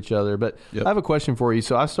talked over each other. But I have a question for you.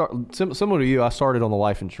 So similar to you, I started on the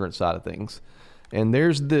life insurance side of things. And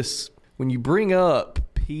there's this, when you bring up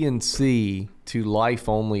P&C to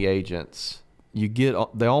life-only agents,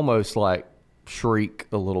 they almost like shriek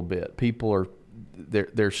a little bit. People are,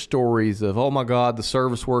 their stories of, oh my God, the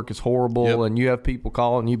service work is horrible, and you have people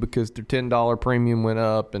calling you because their $10 premium went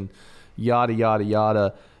up, and yada yada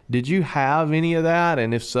yada. Did you have any of that?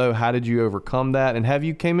 And if so, how did you overcome that? And have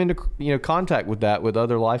you came into contact with that with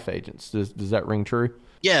other life agents? Does that ring true?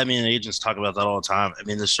 Yeah, I mean, agents talk about that all the time. I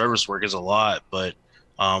mean, the service work is a lot, but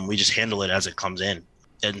we just handle it as it comes in.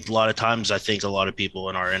 And a lot of times, I think a lot of people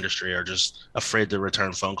in our industry are just afraid to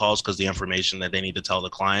return phone calls because the information that they need to tell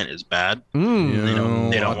the client is bad. They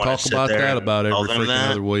don't want to sit about there that about every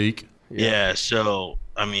freaking other week. Yeah. So,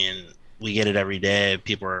 I mean, we get it every day.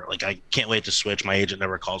 People are like, I can't wait to switch. My agent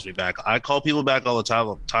never calls me back. I call people back all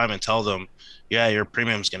the time and tell them, yeah, your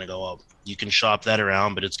premium's going to go up. You can shop that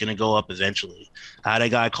around, but it's going to go up eventually. I had a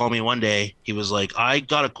guy call me one day. He was like, I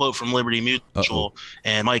got a quote from Liberty Mutual,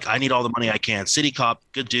 and Mike, I need all the money I can. City cop,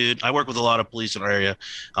 good dude. I work with a lot of police in our area.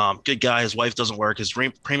 Good guy. His wife doesn't work. His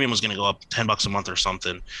premium was going to go up $10 a month or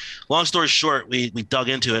something. Long story short, we dug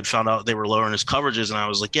into it, found out they were lowering his coverages, and I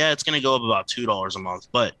was like, yeah, it's going to go up about $2 a month.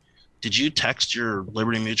 But did you text your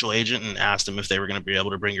Liberty Mutual agent and ask them if they were going to be able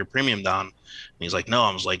to bring your premium down? And he's like, no.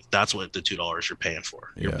 I was like, that's what the $2 you're paying for.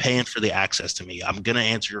 You're paying for the access to me. I'm going to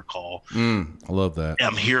answer your call. I love that.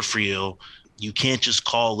 I'm here for you. You can't just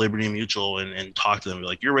call Liberty Mutual and talk to them. Be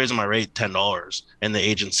like, you're raising my rate $10. And the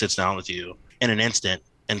agent sits down with you in an instant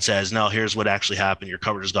and says, no, here's what actually happened. Your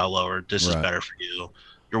coverage got lowered. This is better for you.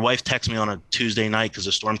 Your wife texted me on a Tuesday night because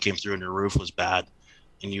the storm came through and your roof was bad.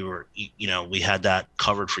 And we had that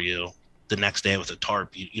covered for you the next day with a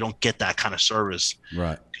tarp. You don't get that kind of service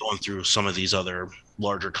going through some of these other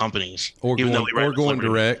larger companies. Or going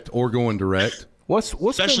direct.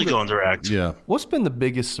 Especially going direct. Yeah. What's been the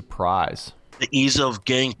biggest surprise? The ease of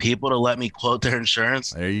getting people to let me quote their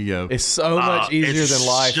insurance. There you go. It's so much easier than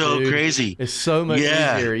life, so dude. Crazy. It's so much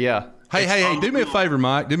easier, Hey, do me a favor,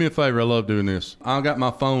 Mike. Do me a favor. I love doing this. I got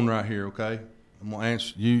my phone right here, okay? I'm going to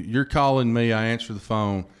answer. You're calling me. I answer the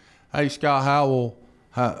phone. Hey, Scott Howell.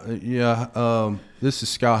 This is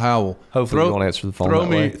Scott Howell. Hopefully you won't answer the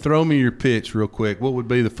phone Throw me your pitch real quick. What would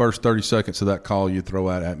be the first 30 seconds of that call you throw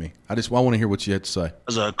out at me? I want to hear what you had to say.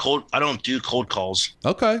 I don't do cold calls.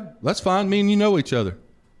 Okay, that's fine. Me and you know each other.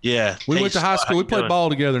 Yeah. We went to high school. We played ball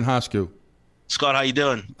together in high school. Scott, how you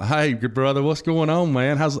doing? Hey, good brother. What's going on,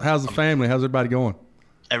 man? How's the family? How's everybody going?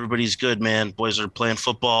 Everybody's good, man. Boys are playing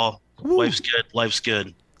football. Woo. Wife's good. Life's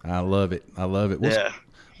good. I love it.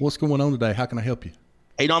 What's going on today? How can I help you?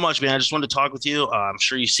 Hey, not much, man. I just wanted to talk with you. I'm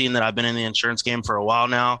sure you've seen that I've been in the insurance game for a while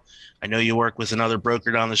now. I know you work with another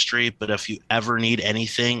broker down the street, but if you ever need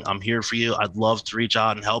anything, I'm here for you. I'd love to reach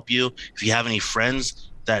out and help you. If you have any friends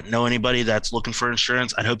that know anybody that's looking for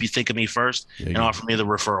insurance, I'd hope you think of me first and offer me the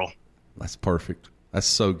referral. That's perfect. That's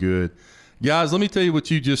so good. Guys, let me tell you what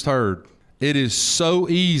you just heard. It is so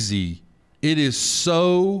easy. It is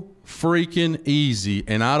so freaking easy,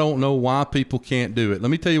 and I don't know why people can't do it. Let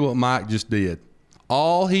me tell you what Mike just did.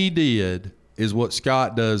 All he did is what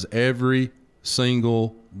Scott does every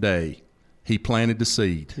single day. He planted the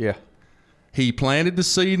seed. Yeah. He planted the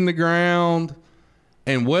seed in the ground,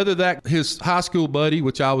 and whether that his high school buddy,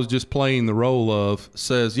 which I was just playing the role of,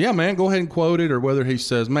 says, yeah, man, go ahead and quote it, or whether he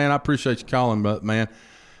says, man, I appreciate you calling, but, man,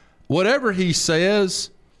 whatever he says,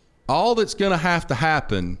 all that's going to have to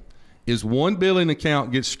happen is one billing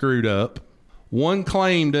account gets screwed up, one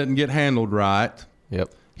claim doesn't get handled right. Yep.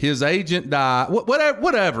 His agent died,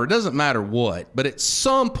 whatever, it doesn't matter what. But at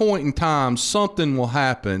some point in time, something will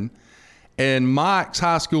happen, and Mike's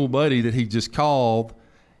high school buddy that he just called,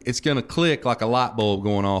 it's going to click like a light bulb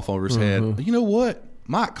going off over his head. You know what?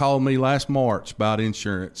 Mike called me last March about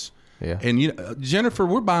insurance. Yeah. And, Jennifer,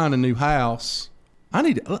 we're buying a new house.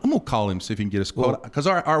 I'm going to call him, see if he can get us quote, because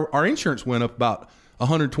our insurance went up about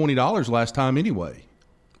 $120 last time anyway.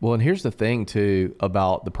 Well, and here's the thing, too,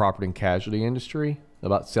 about the property and casualty industry,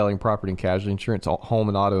 about selling property and casualty insurance, home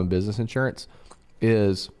and auto and business insurance,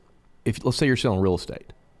 is if let's say you're selling real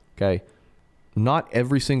estate, okay? Not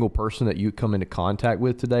every single person that you come into contact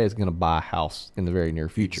with today is going to buy a house in the very near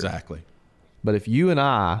future. Exactly. But if you and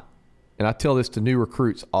I tell this to new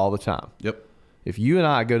recruits all the time. Yep. If you and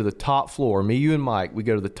I go to the top floor, me, you, and Mike, we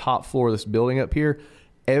go to the top floor of this building up here,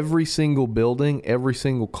 every single building, every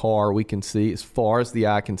single car we can see, as far as the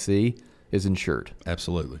eye can see, is insured.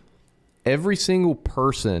 Absolutely. Every single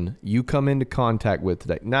person you come into contact with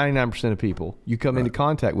today, 99% of people you come into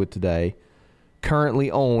contact with today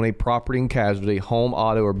currently own a property and casualty, home,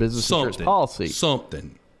 auto, or business insurance policy.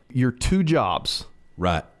 Your two jobs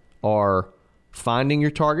are finding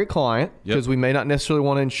your target client, because we may not necessarily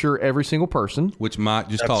want to insure every single person. Which Mike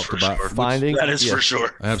just talked about. Sure. That is for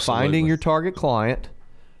sure. Absolutely. Finding your target client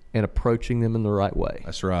and approaching them in the right way.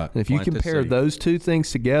 That's right. And if you compare those two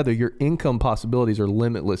things together, your income possibilities are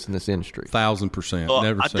limitless in this industry. 1,000%.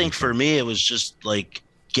 Well, I think for me, it was just like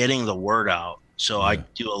getting the word out. So I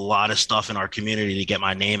do a lot of stuff in our community to get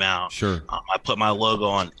my name out. Sure. I put my logo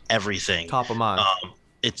on everything. Top of mind.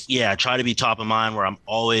 I try to be top of mind where I'm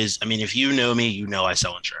always, I mean, if you know me, you know I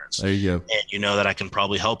sell insurance. There you go. And you know that I can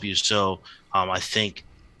probably help you. So I think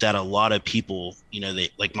that a lot of people, they,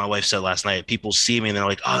 like my wife said last night, people see me and they're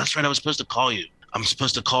like, oh, that's right, I was supposed to call you. I'm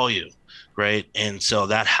supposed to call you. Right. And so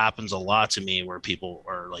that happens a lot to me where people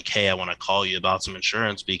are like, hey, I want to call you about some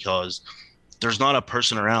insurance, because there's not a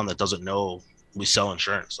person around that doesn't know we sell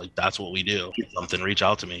insurance. Like, that's what we do. Something, reach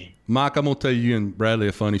out to me. Mike, I'm going to tell you and Bradley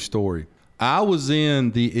a funny story. I was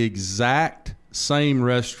in the exact same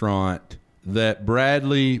restaurant that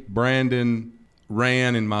Bradley, Brandon,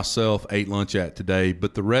 Ran, and myself ate lunch at today.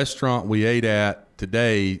 But the restaurant we ate at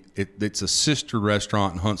today, it's a sister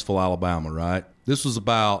restaurant in Huntsville, Alabama, right? This was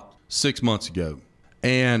about 6 months ago.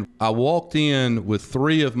 And I walked in with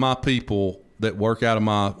 3 of my people that work out of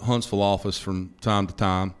my Huntsville office from time to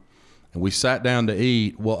time. And we sat down to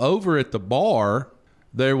eat. Well, over at the bar,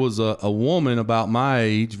 there was a woman about my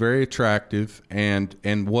age, very attractive, and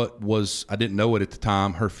what was, I didn't know it at the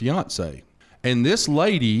time, her fiance. And this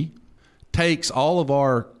lady takes all of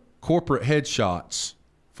our corporate headshots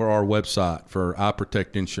for our website for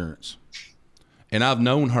iProtect Insurance. And I've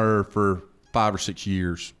known her for 5 or 6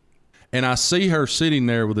 years. And I see her sitting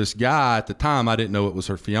there with this guy. At the time, I didn't know it was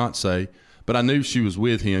her fiance, but I knew she was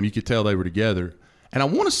with him. You could tell they were together. And I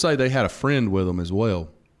want to say they had a friend with them as well.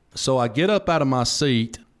 So I get up out of my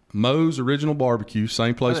seat, Moe's Original Barbecue,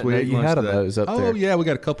 same place we ate lunch. You had those up there. Oh, yeah, we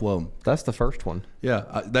got a couple of them. That's the first one.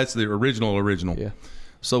 Yeah, that's the original. Yeah.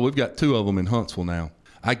 So we've got 2 of them in Huntsville now.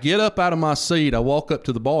 I get up out of my seat, I walk up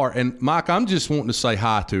to the bar, and Mike, I'm just wanting to say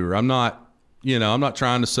hi to her. I'm not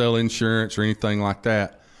trying to sell insurance or anything like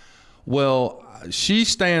that. Well, she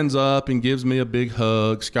stands up and gives me a big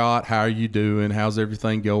hug. Scott, how are you doing? How's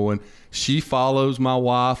everything going? She follows my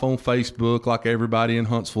wife on Facebook like everybody in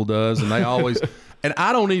Huntsville does, and they always – and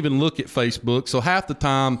I don't even look at Facebook. So half the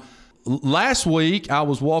time – last week I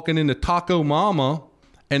was walking into Taco Mama,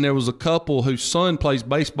 and there was a couple whose son plays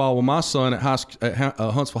baseball with my son at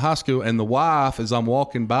Huntsville High School, and the wife, as I'm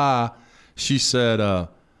walking by, she said,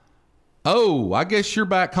 oh, I guess you're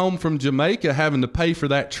back home from Jamaica having to pay for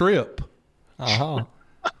that trip. Uh-huh.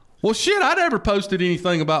 Well, shit, I never posted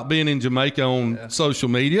anything about being in Jamaica on social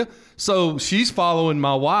media. So she's following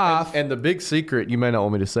my wife. And the big secret, you may not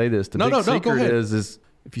want me to say this. The big secret is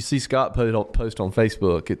if you see Scott post on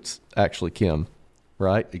Facebook, it's actually Kim,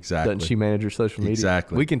 right? Exactly. Doesn't she manage your social media?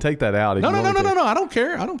 Exactly. We can take that out. No. I don't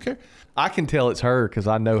care. I can tell it's her because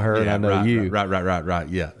I know her and I know you. Right.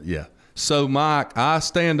 Yeah. So, Mike, I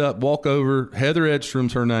stand up, walk over. Heather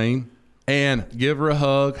Edstrom's her name. And give her a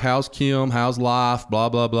hug. How's Kim? How's life? Blah,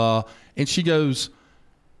 blah, blah. And she goes,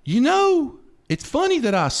 it's funny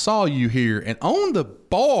that I saw you here. And on the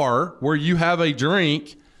bar where you have a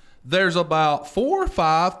drink, there's about 4 or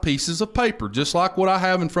 5 pieces of paper, just like what I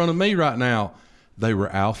have in front of me right now. They were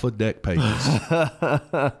Alpha deck pages.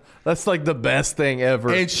 That's like the best thing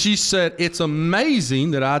ever. And she said, it's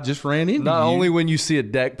amazing that I just ran into you. Not only when you see a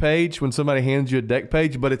deck page, when somebody hands you a deck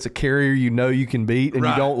page, but it's a carrier you can beat and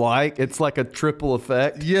you don't like. It's like a triple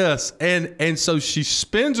effect. Yes. And so she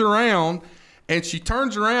spins around and she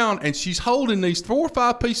turns around and she's holding these 4 or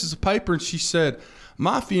 5 pieces of paper. And she said,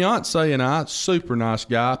 my fiance and I, super nice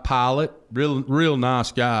guy, pilot, real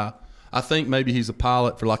nice guy. I think maybe he's a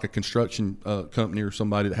pilot for like a construction company or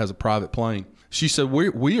somebody that has a private plane. She said,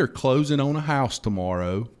 we are closing on a house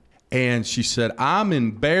tomorrow. And she said, I'm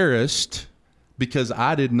embarrassed because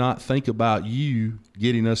I did not think about you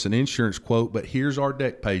getting us an insurance quote, but here's our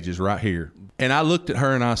deck pages right here. And I looked at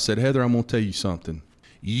her and I said, Heather, I'm going to tell you something.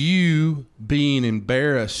 You being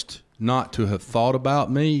embarrassed not to have thought about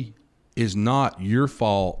me is not your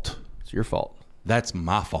fault. It's your fault. That's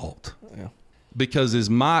my fault. Yeah. Because as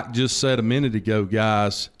Mike just said a minute ago,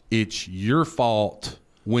 guys, it's your fault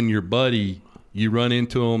when your buddy, you run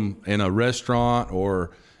into them in a restaurant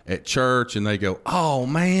or at church and they go, oh,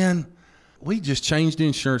 man, we just changed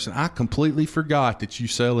insurance and I completely forgot that you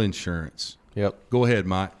sell insurance. Yep. Go ahead,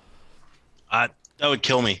 Mike. That would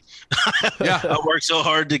kill me. Yeah. I worked so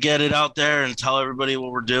hard to get it out there and tell everybody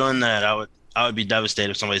what we're doing that I would be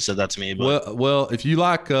devastated if somebody said that to me. But Well, if you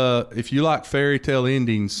like fairy tale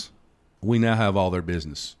endings, we now have all their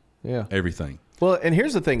business. Yeah. Everything. Well, and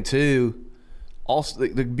here's the thing too. Also,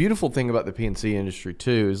 the beautiful thing about the PNC industry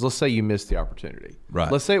too is, let's say you missed the opportunity.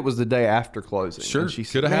 Right. Let's say it was the day after closing. Sure. And she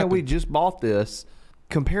said, Coulda happened. we just bought this.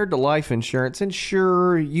 Compared to life insurance, and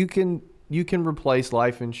sure, you can replace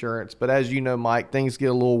life insurance, but as you know, Mike, things get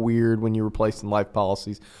a little weird when you're replacing life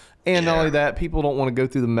policies. And not only that, people don't want to go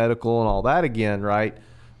through the medical and all that again, right?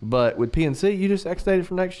 But with PNC, you just X-date it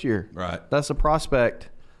for next year. Right. That's a prospect.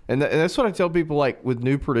 And that's what I tell people, like with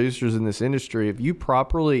new producers in this industry, if you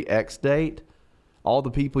properly X-date all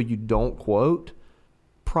the people you don't quote,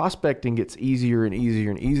 prospecting gets easier and easier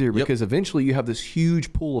and easier because eventually you have this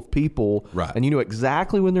huge pool of people, right, and you know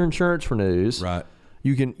exactly when their insurance renews. Right.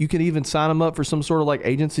 You can even sign them up for some sort of like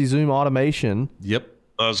agency Zoom automation. Yep.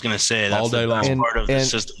 I was going to say that's all day long. part of the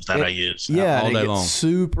systems that I use. Yeah, all day long.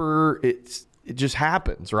 It just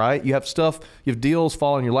happens, right? You have deals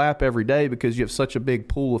fall in your lap every day because you have such a big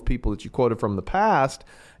pool of people that you quoted from the past.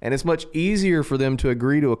 And it's much easier for them to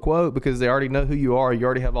agree to a quote because they already know who you are. You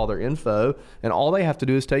already have all their info, and all they have to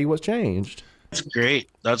do is tell you what's changed. That's great.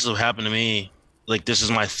 That's what happened to me. Like, this is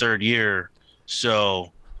my third year.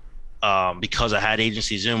 So because I had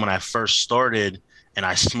Agency Zoom when I first started, and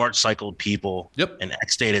I smart cycled people and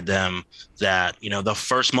X-dated them, that, the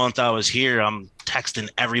first month I was here, I'm texting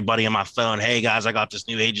everybody on my phone, hey guys, I got this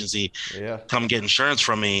new agency. Come get insurance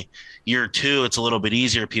from me. Year 2, it's a little bit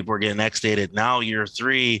easier. People are getting X-dated. Now year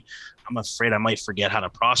 3, I'm afraid I might forget how to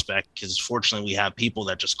prospect, because fortunately we have people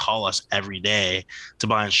that just call us every day to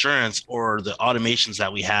buy insurance, or the automations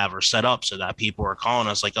that we have are set up so that people are calling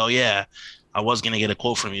us like, oh yeah, I was going to get a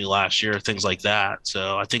quote from you last year, things like that.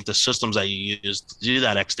 So I think the systems that you use to do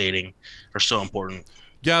that X-dating are so important.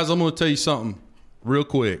 Guys, I'm going to tell you something real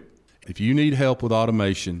quick. If you need help with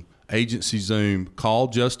automation, Agency Zoom, call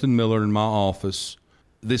Justin Miller in my office.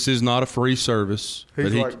 This is not a free service.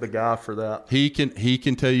 He's like the guy for that. He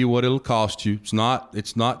can tell you what it'll cost you. It's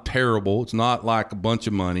not terrible. It's not like a bunch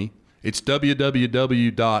of money. It's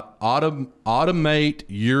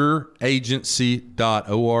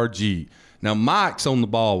www.automateyouragency.org. Now, Mike's on the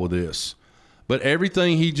ball with this, but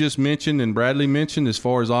everything he just mentioned and Bradley mentioned as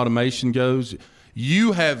far as automation goes,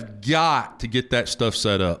 you have got to get that stuff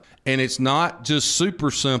set up. And it's not just super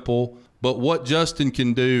simple, but what Justin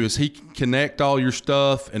can do is he can connect all your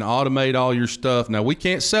stuff and automate all your stuff. Now, we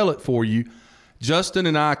can't sell it for you. Justin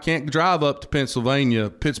and I can't drive up to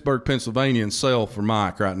Pittsburgh, Pennsylvania, and sell for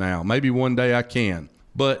Mike right now. Maybe one day I can.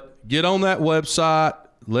 But get on that website.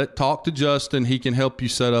 Talk to Justin. He can help you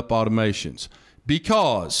set up automations.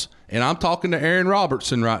 Because, and I'm talking to Aaron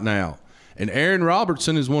Robertson right now, and Aaron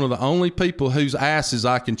Robertson is one of the only people whose asses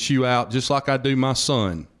I can chew out just like I do my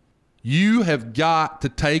son. You have got to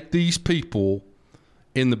take these people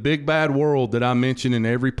in the big bad world that I mention in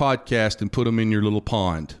every podcast and put them in your little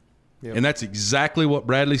pond. Yep. And that's exactly what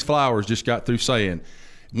Bradley's Flowers just got through saying.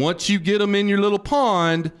 Once you get them in your little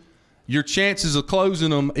pond, your chances of closing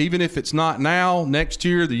them, even if it's not now, next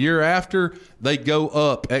year, the year after, they go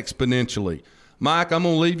up exponentially. Mike, I'm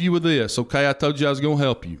going to leave you with this, okay? I told you I was going to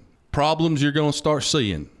help you. Problems you're going to start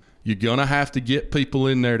seeing. You're going to have to get people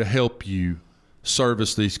in there to help you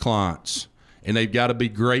service these clients. And they've got to be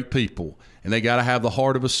great people. And they got to have the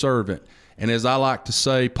heart of a servant. And as I like to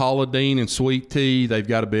say, Paula Deen and Sweet Tea, they've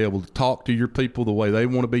got to be able to talk to your people the way they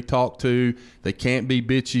want to be talked to. They can't be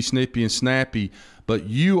bitchy, snippy, and snappy. But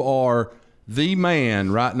you are the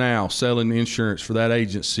man right now selling insurance for that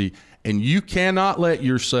agency. And you cannot let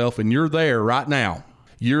yourself, and you're there right now,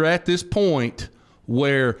 you're at this point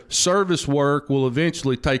where service work will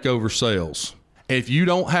eventually take over sales. If you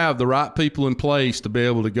don't have the right people in place to be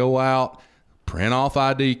able to go out, print off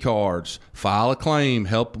ID cards, file a claim,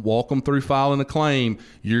 help walk them through filing a claim,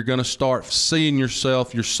 you're going to start seeing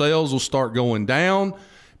yourself, your sales will start going down,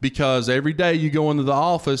 because every day you go into the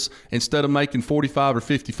office, instead of making 45 or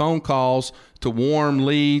 50 phone calls to warm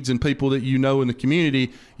leads and people that you know in the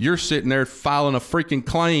community, you're sitting there filing a freaking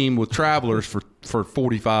claim with Travelers for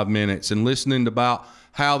 45 minutes and listening about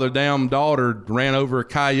how their damn daughter ran over a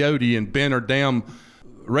coyote and bent her damn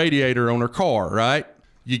radiator on her car, right?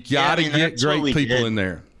 You got to get great people in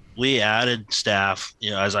there. We added staff,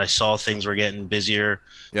 as I saw things were getting busier.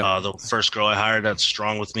 Yep. The first girl I hired that's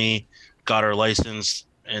strong with me got her license,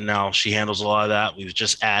 and now she handles a lot of that. We've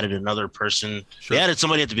just added another person. Sure. We added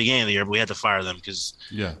somebody at the beginning of the year, but we had to fire them because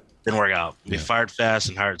Didn't work out. We fired fast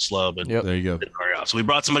and hired slow, but Yep. There you go. didn't work out. So we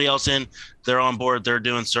brought somebody else in. They're on board. They're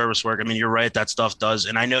doing service work. I mean, you're right. That stuff does.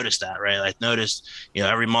 And I noticed that, right? I noticed,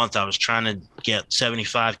 every month I was trying to get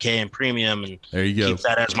 $75K in premium and There you go. keep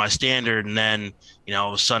that as my standard. And then, all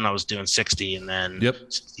of a sudden I was doing 60 and then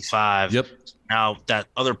 65. Yep. Now that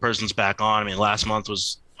other person's back on. I mean, last month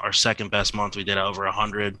was our second best month. We did over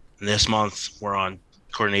 100. And this month we're on,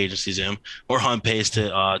 according to Agency Zoom, we're on pace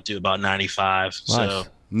to do about 95. Nice. So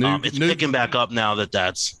it's picking back up now that I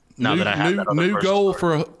have that other new goal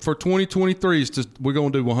started. for 2023 is we're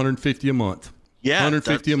going to do 150 a month. Yeah,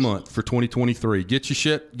 150 a month for 2023. Get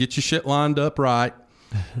your shit lined up right.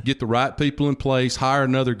 Get the right people in place. Hire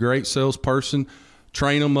another great salesperson.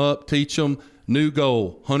 Train them up. Teach them. New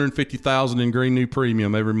goal: $150,000 in green new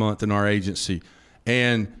premium every month in our agency,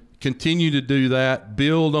 and continue to do that.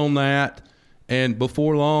 Build on that. And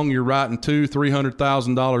before long, you're writing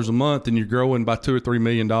 $200,000-$300,000 a month, and you're growing by $2 or $3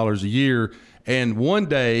 million a year. And one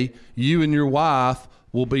day, you and your wife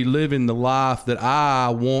will be living the life that I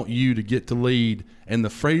want you to get to lead, and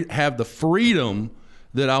have the freedom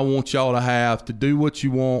that I want y'all to have to do what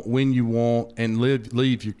you want when you want, and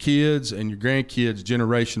leave your kids and your grandkids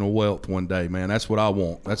generational wealth one day. Man, that's what I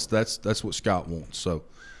want. That's what Scott wants. So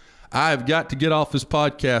I have got to get off this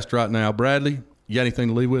podcast right now. Bradley, you got anything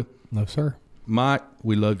to leave with? No, sir. Mike,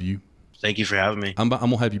 we love you. Thank you for having me. I'm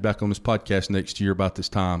gonna have you back on this podcast next year about this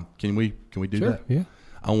time. Can we do that? Yeah.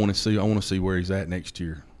 I want to see where he's at next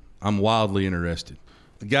year. I'm wildly interested.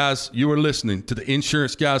 Guys, you are listening to the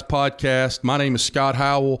Insurance Guys podcast. My name is Scott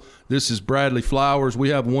Howell. This is Bradley Flowers. We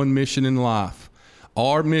have one mission in life.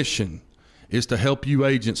 Our mission is to help you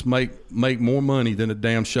agents make more money than a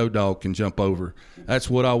damn show dog can jump over.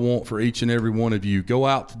 That's what I want for each and every one of you. Go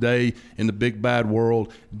out today in the big bad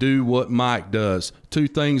world. Do what Mike does. 2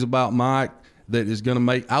 things about Mike that is going to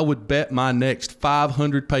make, I would bet my next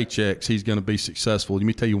 500 paychecks he's going to be successful. Let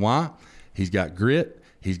me tell you why. He's got grit,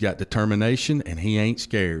 he's got determination, and he ain't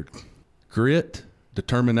scared. Grit,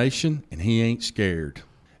 determination, and he ain't scared.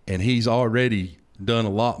 And he's already done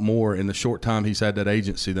a lot more in the short time he's had that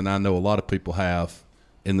agency than I know a lot of people have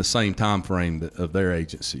in the same time frame of their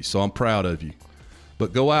agency. So I'm proud of you.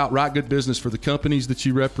 But go out, write good business for the companies that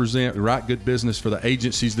you represent, write good business for the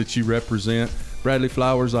agencies that you represent. Bradley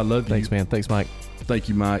Flowers, I love you. Thanks, man. Thanks, Mike. Thank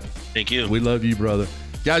you, Mike. Thank you. We love you, brother.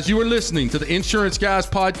 Guys, you are listening to the Insurance Guys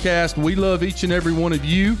podcast. We love each and every one of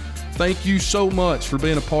you. Thank you so much for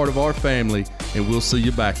being a part of our family, and we'll see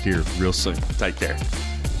you back here real soon. Take care.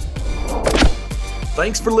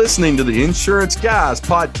 Thanks for listening to the Insurance Guys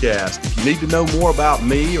podcast. If you need to know more about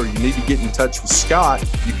me or you need to get in touch with Scott,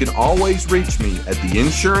 you can always reach me at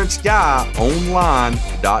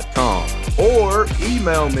theinsuranceguy.online.com or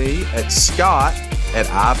email me at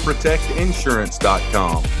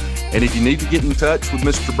scott@iprotectinsurance.com. And if you need to get in touch with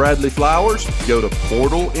Mr. Bradley Flowers, go to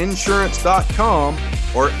portalinsurance.com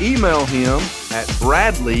or email him at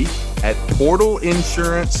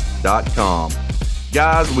bradley@portalinsurance.com.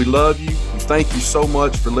 Guys, we love you. We thank you so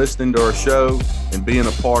much for listening to our show and being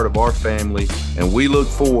a part of our family. And we look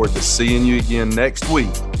forward to seeing you again next week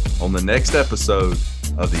on the next episode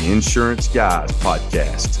of the Insurance Guys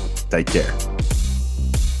podcast. Take care.